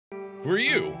Who are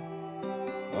you?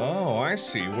 Oh, I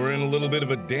see. We're in a little bit of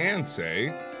a dance,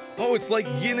 eh? Oh, it's like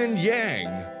yin and yang.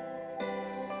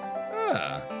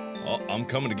 Ah. Oh, I'm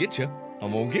coming to get you.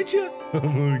 I'm gonna get you. I'm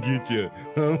gonna get you.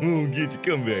 I'm gonna get you.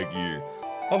 Come back here.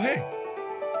 Oh, hey.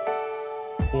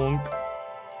 Bonk.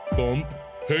 Thump.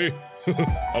 Hey,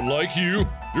 I like you.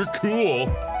 You're cool.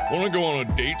 Wanna go on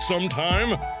a date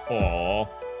sometime? Aw.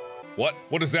 What?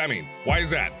 What does that mean? Why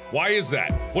is that? Why is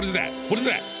that? What is that? What is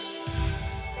that?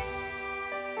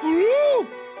 Oh no!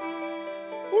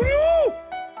 Oh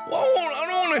no! I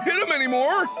don't wanna hit him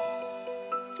anymore!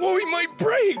 Oh, he might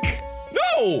break!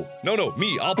 No! No,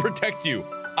 me, I'll protect you.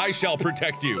 I shall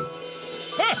protect you.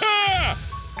 Ha ha!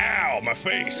 Ow, my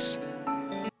face.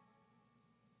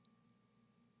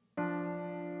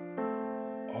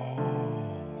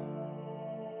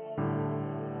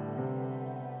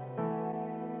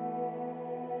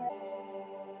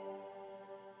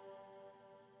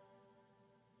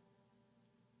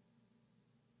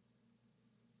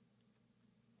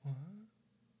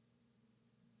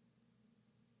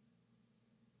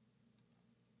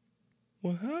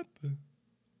 What happened?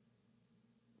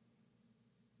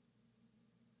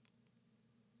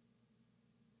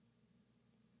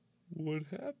 What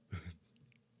happened?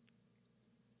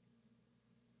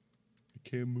 I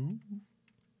can't move.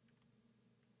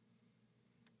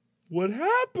 What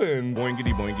happened?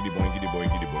 Boinkity boinkity boinkity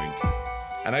boinkity boink.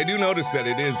 And I do notice that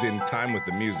it is in time with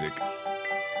the music.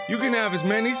 You can have as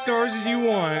many stars as you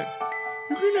want.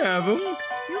 You can have them.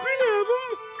 You can have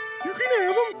them. You can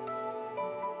have them.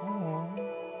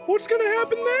 What's gonna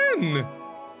happen then?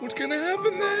 What's gonna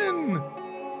happen then?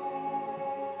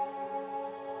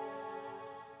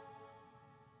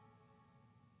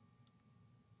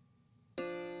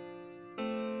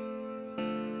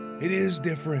 It is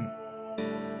different.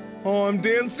 Oh, I'm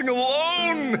dancing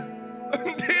alone!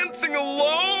 I'm dancing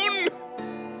alone!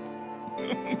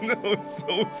 No, it's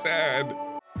so sad.